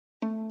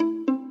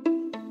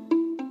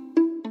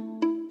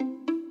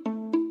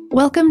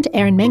Welcome to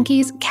Aaron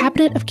Mahnke's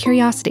Cabinet of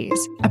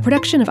Curiosities, a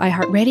production of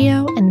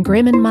iHeartRadio and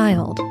Grim and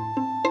Mild.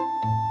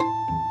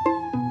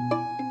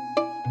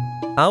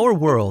 Our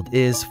world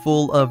is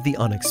full of the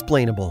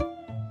unexplainable.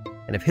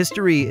 And if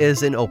history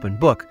is an open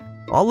book,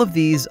 all of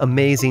these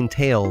amazing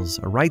tales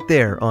are right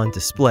there on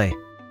display,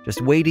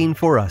 just waiting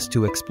for us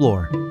to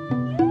explore.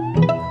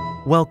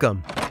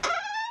 Welcome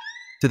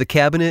to the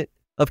Cabinet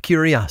of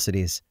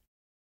Curiosities.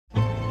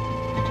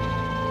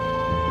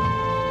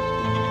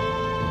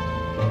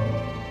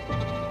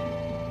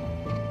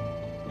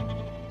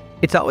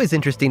 It's always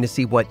interesting to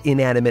see what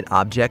inanimate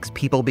objects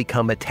people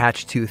become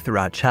attached to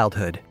throughout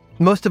childhood.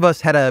 Most of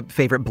us had a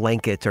favorite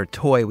blanket or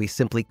toy we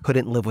simply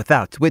couldn't live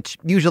without, which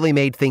usually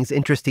made things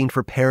interesting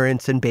for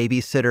parents and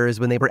babysitters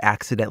when they were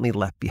accidentally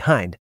left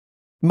behind.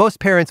 Most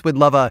parents would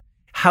love a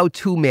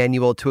how-to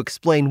manual to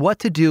explain what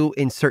to do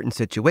in certain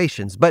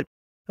situations, but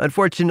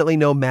unfortunately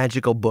no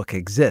magical book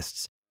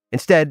exists.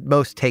 Instead,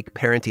 most take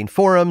parenting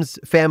forums,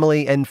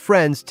 family, and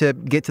friends to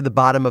get to the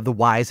bottom of the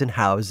whys and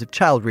hows of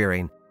child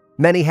rearing.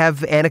 Many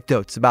have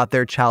anecdotes about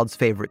their child's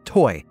favorite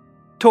toy.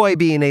 Toy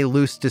being a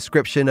loose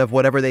description of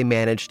whatever they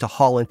manage to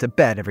haul into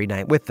bed every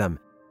night with them.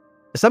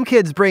 Some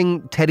kids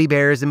bring teddy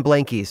bears and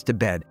blankies to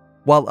bed,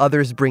 while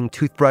others bring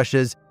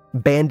toothbrushes,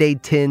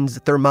 Band-Aid tins,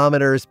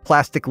 thermometers,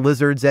 plastic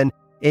lizards, and,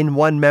 in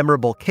one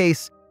memorable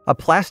case, a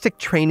plastic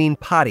training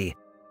potty.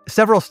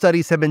 Several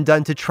studies have been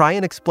done to try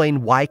and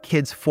explain why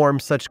kids form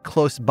such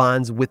close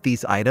bonds with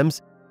these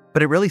items,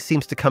 but it really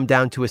seems to come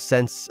down to a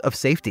sense of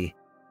safety.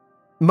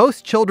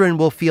 Most children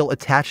will feel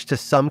attached to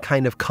some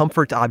kind of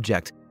comfort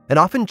object and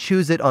often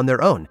choose it on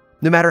their own,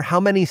 no matter how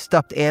many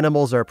stuffed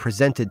animals are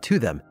presented to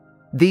them.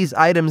 These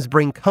items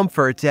bring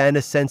comfort and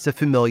a sense of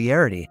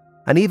familiarity,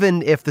 and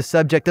even if the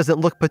subject doesn't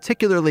look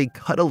particularly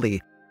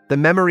cuddly, the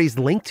memories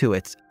linked to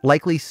it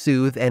likely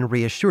soothe and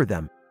reassure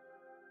them.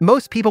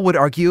 Most people would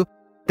argue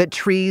that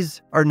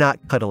trees are not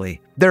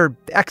cuddly. They're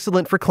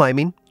excellent for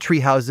climbing,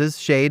 tree houses,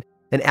 shade,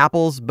 and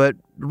apples, but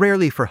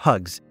rarely for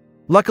hugs.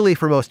 Luckily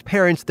for most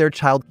parents, their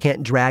child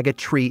can't drag a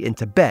tree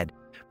into bed,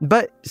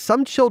 but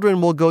some children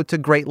will go to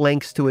great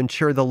lengths to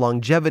ensure the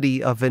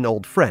longevity of an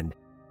old friend.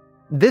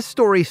 This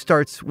story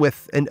starts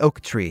with an oak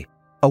tree,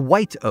 a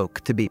white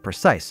oak to be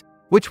precise,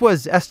 which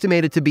was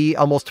estimated to be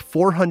almost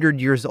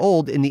 400 years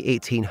old in the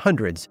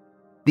 1800s.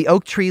 The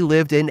oak tree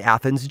lived in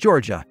Athens,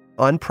 Georgia,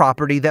 on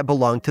property that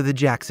belonged to the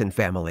Jackson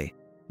family.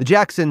 The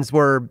Jacksons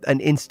were an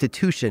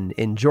institution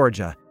in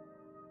Georgia.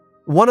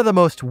 One of the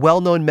most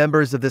well-known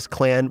members of this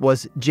clan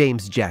was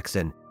James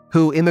Jackson,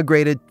 who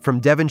immigrated from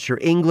Devonshire,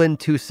 England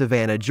to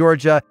Savannah,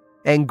 Georgia,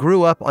 and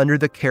grew up under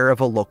the care of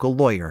a local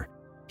lawyer.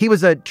 He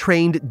was a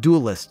trained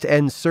duelist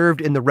and served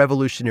in the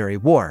Revolutionary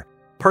War,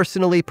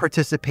 personally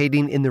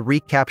participating in the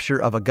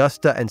recapture of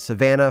Augusta and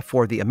Savannah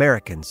for the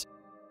Americans.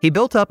 He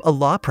built up a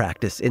law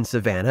practice in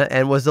Savannah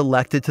and was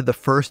elected to the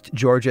first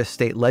Georgia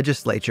state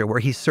legislature, where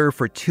he served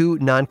for 2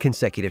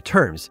 non-consecutive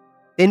terms.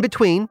 In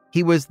between,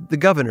 he was the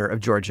governor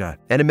of Georgia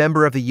and a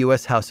member of the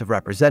U.S. House of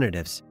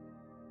Representatives.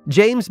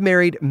 James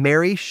married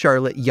Mary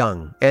Charlotte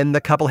Young, and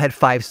the couple had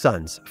 5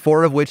 sons,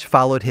 4 of which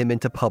followed him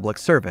into public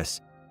service.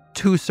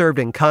 2 served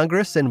in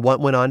Congress, and 1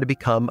 went on to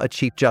become a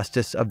Chief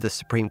Justice of the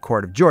Supreme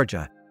Court of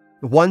Georgia.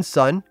 One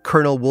son,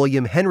 Colonel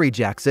William Henry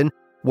Jackson,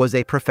 was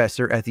a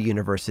professor at the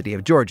University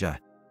of Georgia.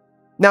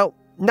 Now,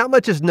 not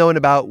much is known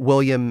about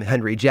William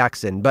Henry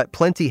Jackson, but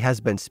plenty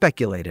has been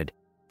speculated.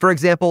 For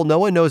example, no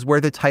one knows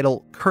where the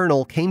title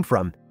colonel came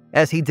from,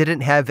 as he didn't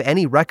have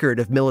any record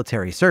of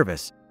military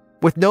service.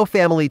 With no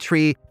family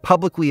tree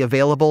publicly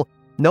available,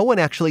 no one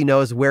actually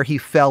knows where he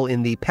fell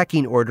in the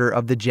pecking order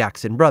of the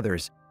Jackson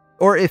brothers,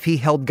 or if he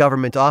held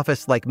government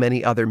office like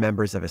many other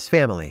members of his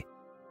family.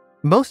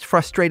 Most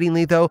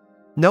frustratingly, though,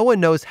 no one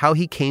knows how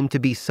he came to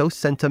be so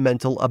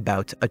sentimental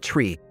about a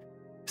tree.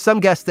 Some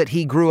guess that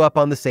he grew up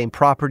on the same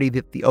property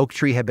that the oak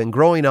tree had been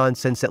growing on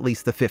since at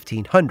least the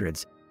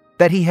 1500s,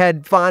 that he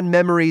had fond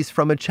memories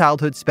from a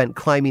childhood spent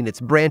climbing its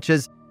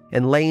branches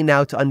and laying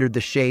out under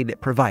the shade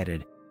it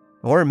provided.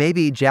 Or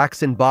maybe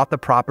Jackson bought the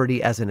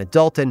property as an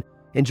adult and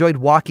enjoyed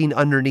walking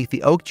underneath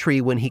the oak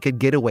tree when he could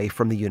get away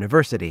from the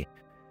university.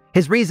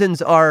 His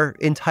reasons are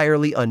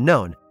entirely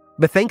unknown,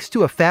 but thanks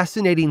to a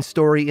fascinating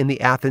story in the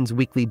Athens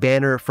Weekly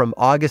Banner from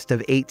August of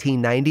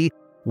 1890,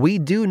 we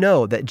do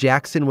know that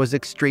Jackson was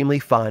extremely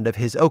fond of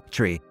his oak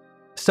tree.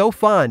 So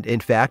fond, in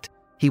fact,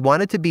 he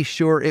wanted to be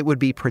sure it would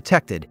be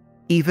protected,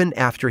 even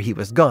after he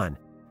was gone.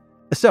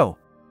 So,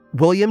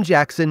 William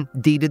Jackson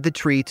deeded the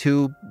tree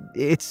to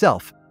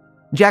itself.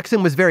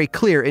 Jackson was very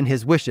clear in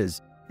his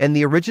wishes, and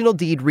the original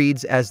deed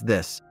reads as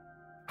this: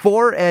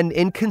 "For and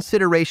in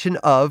consideration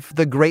of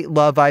the great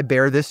love I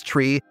bear this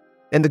tree,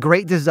 and the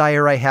great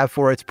desire I have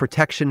for its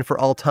protection for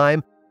all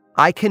time,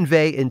 I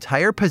convey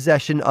entire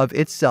possession of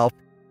itself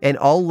and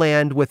all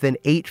land within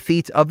 8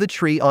 feet of the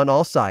tree on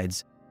all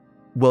sides.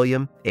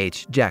 William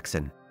H.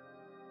 Jackson."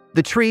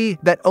 The tree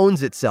that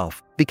owns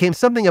itself became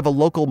something of a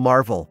local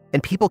marvel,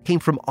 and people came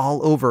from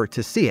all over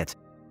to see it.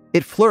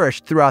 It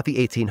flourished throughout the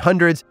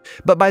 1800s,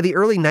 but by the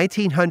early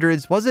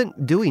 1900s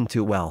wasn't doing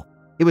too well.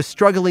 It was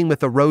struggling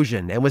with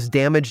erosion and was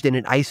damaged in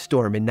an ice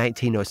storm in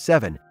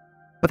 1907,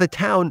 but the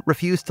town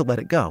refused to let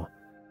it go.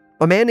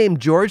 A man named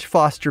George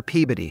Foster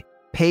Peabody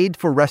paid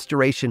for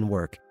restoration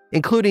work,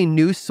 including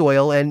new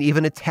soil and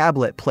even a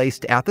tablet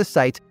placed at the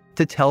site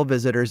to tell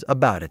visitors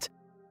about it.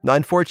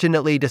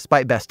 Unfortunately,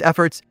 despite best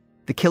efforts,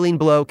 the killing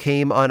blow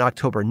came on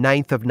October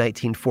 9th of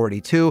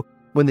 1942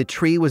 when the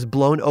tree was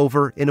blown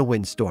over in a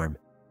windstorm.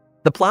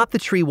 The plot the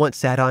tree once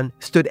sat on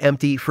stood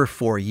empty for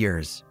 4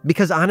 years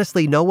because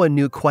honestly no one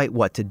knew quite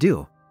what to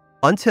do,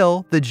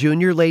 until the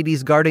Junior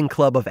Ladies Garden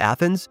Club of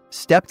Athens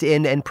stepped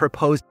in and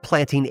proposed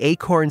planting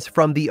acorns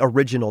from the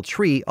original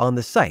tree on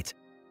the site.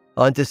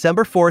 On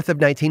December 4th of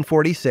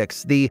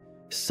 1946, the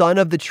son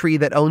of the tree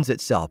that owns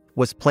itself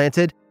was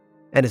planted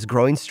and is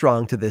growing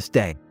strong to this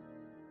day.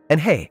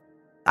 And hey,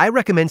 I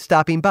recommend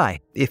stopping by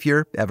if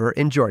you're ever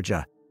in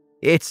Georgia.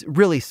 It's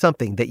really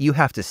something that you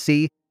have to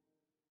see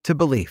to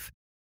believe.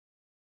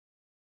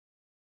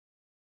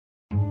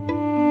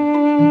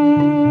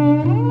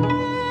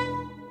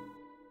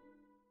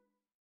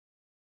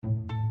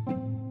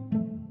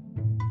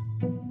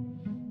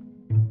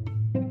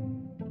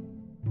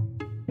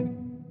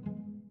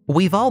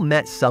 We've all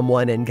met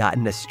someone and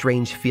gotten a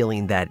strange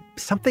feeling that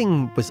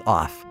something was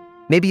off.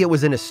 Maybe it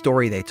was in a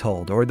story they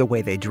told or the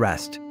way they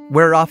dressed.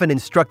 We're often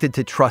instructed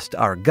to trust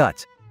our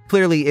gut.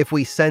 Clearly, if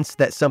we sense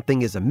that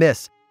something is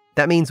amiss,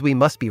 that means we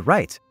must be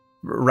right,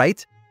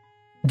 right?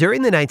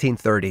 During the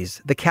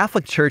 1930s, the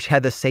Catholic Church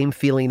had the same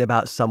feeling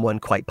about someone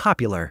quite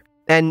popular,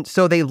 and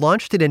so they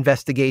launched an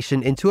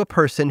investigation into a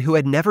person who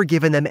had never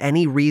given them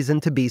any reason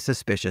to be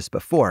suspicious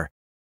before.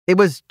 It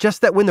was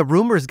just that when the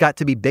rumors got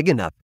to be big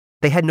enough,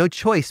 they had no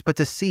choice but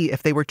to see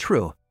if they were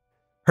true.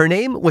 Her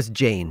name was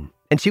Jane,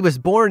 and she was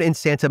born in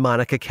Santa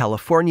Monica,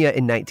 California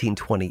in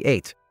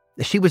 1928.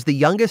 She was the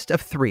youngest of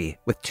 3,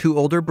 with 2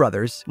 older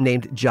brothers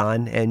named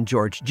John and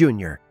George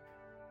Jr.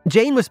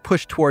 Jane was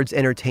pushed towards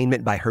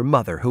entertainment by her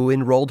mother, who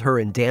enrolled her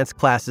in dance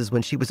classes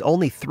when she was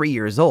only 3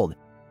 years old.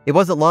 It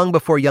wasn't long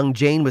before young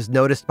Jane was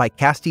noticed by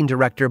casting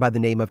director by the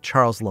name of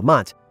Charles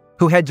Lamont,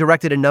 who had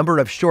directed a number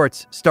of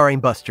shorts starring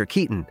Buster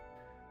Keaton.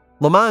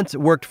 Lamont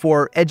worked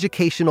for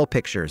Educational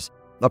Pictures,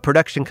 a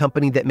production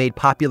company that made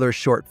popular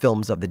short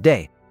films of the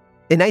day.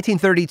 In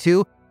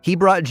 1932, he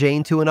brought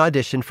Jane to an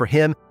audition for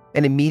him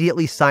and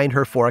immediately signed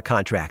her for a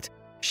contract.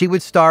 She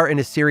would star in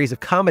a series of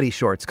comedy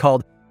shorts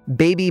called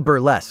Baby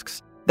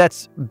Burlesques.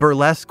 That's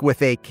burlesque with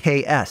a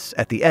KS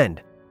at the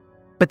end.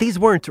 But these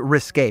weren't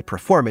risque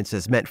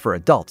performances meant for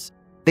adults.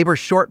 They were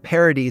short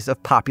parodies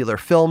of popular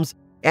films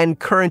and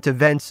current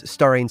events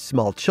starring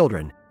small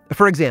children.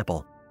 For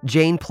example,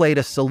 Jane played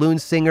a saloon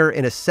singer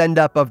in a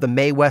send-up of the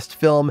Mae West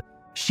film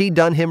She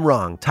Done Him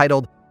Wrong,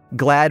 titled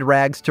Glad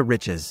Rags to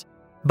Riches.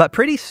 But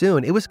pretty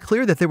soon, it was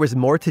clear that there was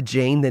more to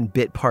Jane than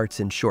bit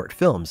parts in short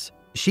films.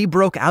 She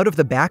broke out of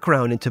the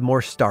background into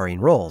more starring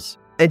roles.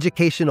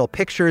 Educational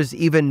Pictures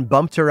even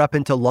bumped her up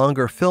into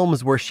longer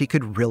films where she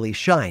could really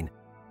shine.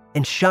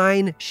 And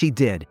shine she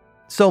did.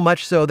 So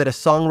much so that a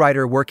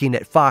songwriter working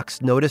at Fox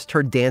noticed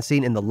her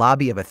dancing in the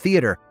lobby of a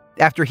theater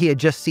after he had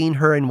just seen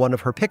her in one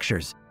of her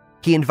pictures.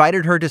 He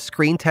invited her to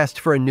screen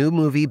test for a new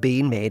movie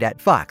being made at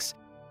Fox.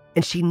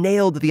 And she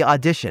nailed the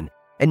audition,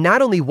 and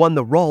not only won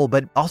the role,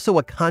 but also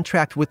a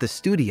contract with the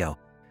studio.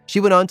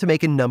 She went on to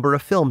make a number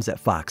of films at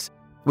Fox,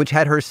 which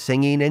had her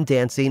singing and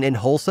dancing in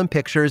wholesome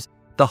pictures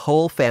the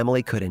whole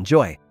family could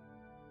enjoy.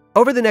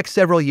 Over the next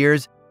several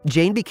years,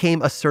 Jane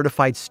became a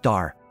certified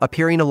star,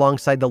 appearing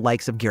alongside the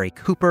likes of Gary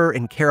Cooper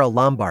and Carole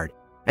Lombard,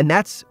 and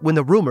that's when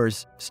the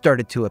rumors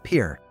started to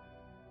appear.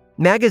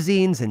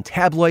 Magazines and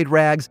tabloid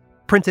rags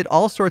printed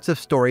all sorts of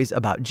stories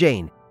about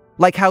Jane,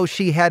 like how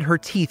she had her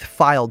teeth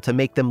filed to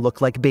make them look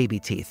like baby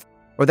teeth,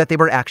 or that they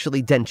were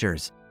actually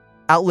dentures.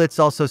 Outlets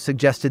also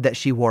suggested that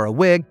she wore a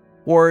wig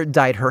or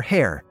dyed her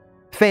hair.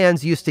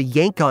 Fans used to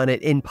yank on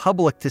it in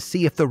public to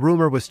see if the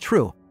rumor was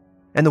true.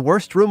 And the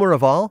worst rumor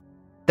of all?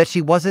 That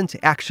she wasn't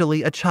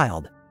actually a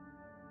child.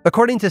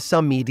 According to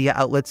some media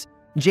outlets,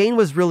 Jane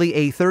was really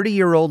a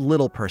 30-year-old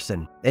little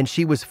person, and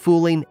she was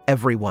fooling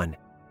everyone.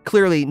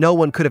 Clearly, no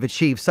one could have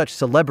achieved such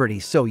celebrity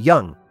so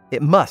young.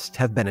 It must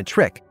have been a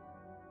trick.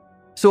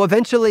 So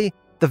eventually,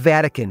 the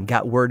Vatican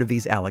got word of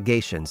these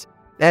allegations,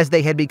 as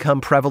they had become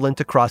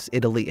prevalent across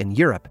Italy and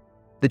Europe.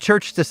 The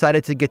church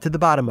decided to get to the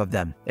bottom of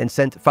them and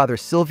sent Father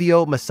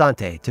Silvio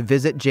Massante to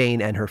visit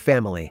Jane and her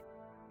family.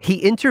 He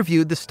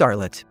interviewed the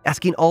starlet,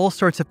 asking all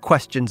sorts of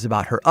questions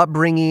about her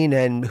upbringing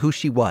and who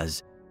she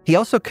was. He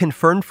also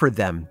confirmed for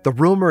them the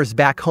rumors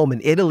back home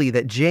in Italy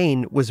that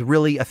Jane was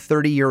really a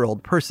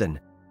 30-year-old person.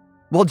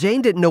 Well,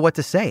 Jane didn't know what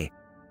to say.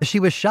 She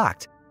was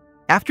shocked.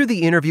 After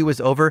the interview was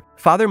over,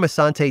 Father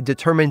Massante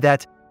determined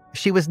that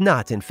she was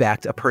not, in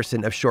fact, a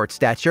person of short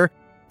stature,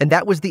 and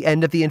that was the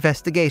end of the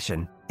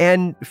investigation,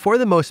 and, for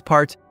the most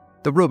part,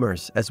 the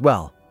rumors as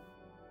well.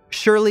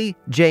 Shirley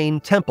Jane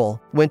Temple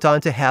went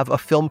on to have a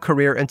film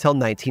career until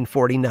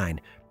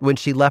 1949, when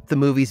she left the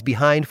movies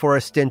behind for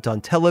a stint on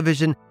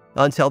television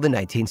until the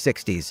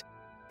 1960s.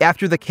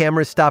 After the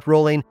cameras stopped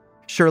rolling,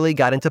 Shirley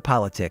got into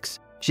politics.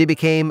 She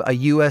became a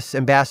U.S.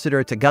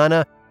 ambassador to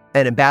Ghana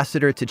an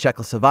ambassador to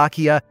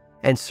Czechoslovakia,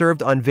 and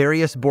served on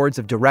various boards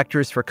of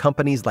directors for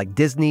companies like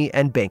Disney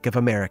and Bank of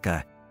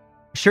America.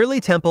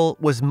 Shirley Temple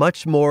was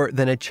much more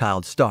than a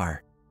child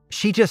star.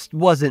 She just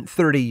wasn't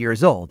 30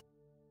 years old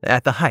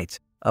at the height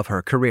of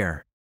her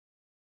career.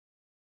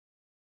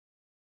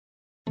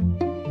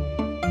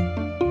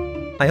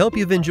 I hope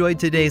you've enjoyed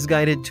today's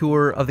guided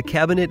tour of the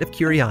Cabinet of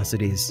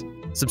Curiosities.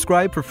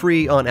 Subscribe for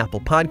free on Apple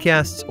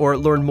Podcasts or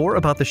learn more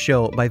about the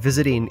show by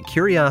visiting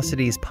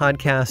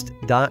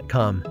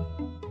curiositiespodcast.com.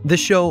 This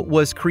show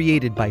was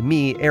created by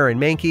me, Aaron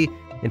Mahnke,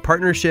 in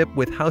partnership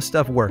with How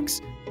Stuff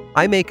Works.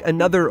 I make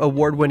another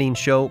award-winning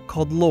show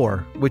called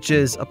Lore, which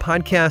is a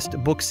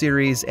podcast, book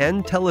series,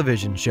 and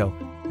television show,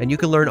 and you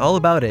can learn all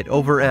about it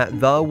over at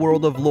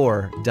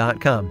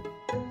theworldoflore.com.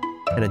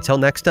 And until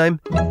next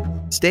time,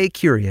 stay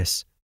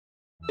curious.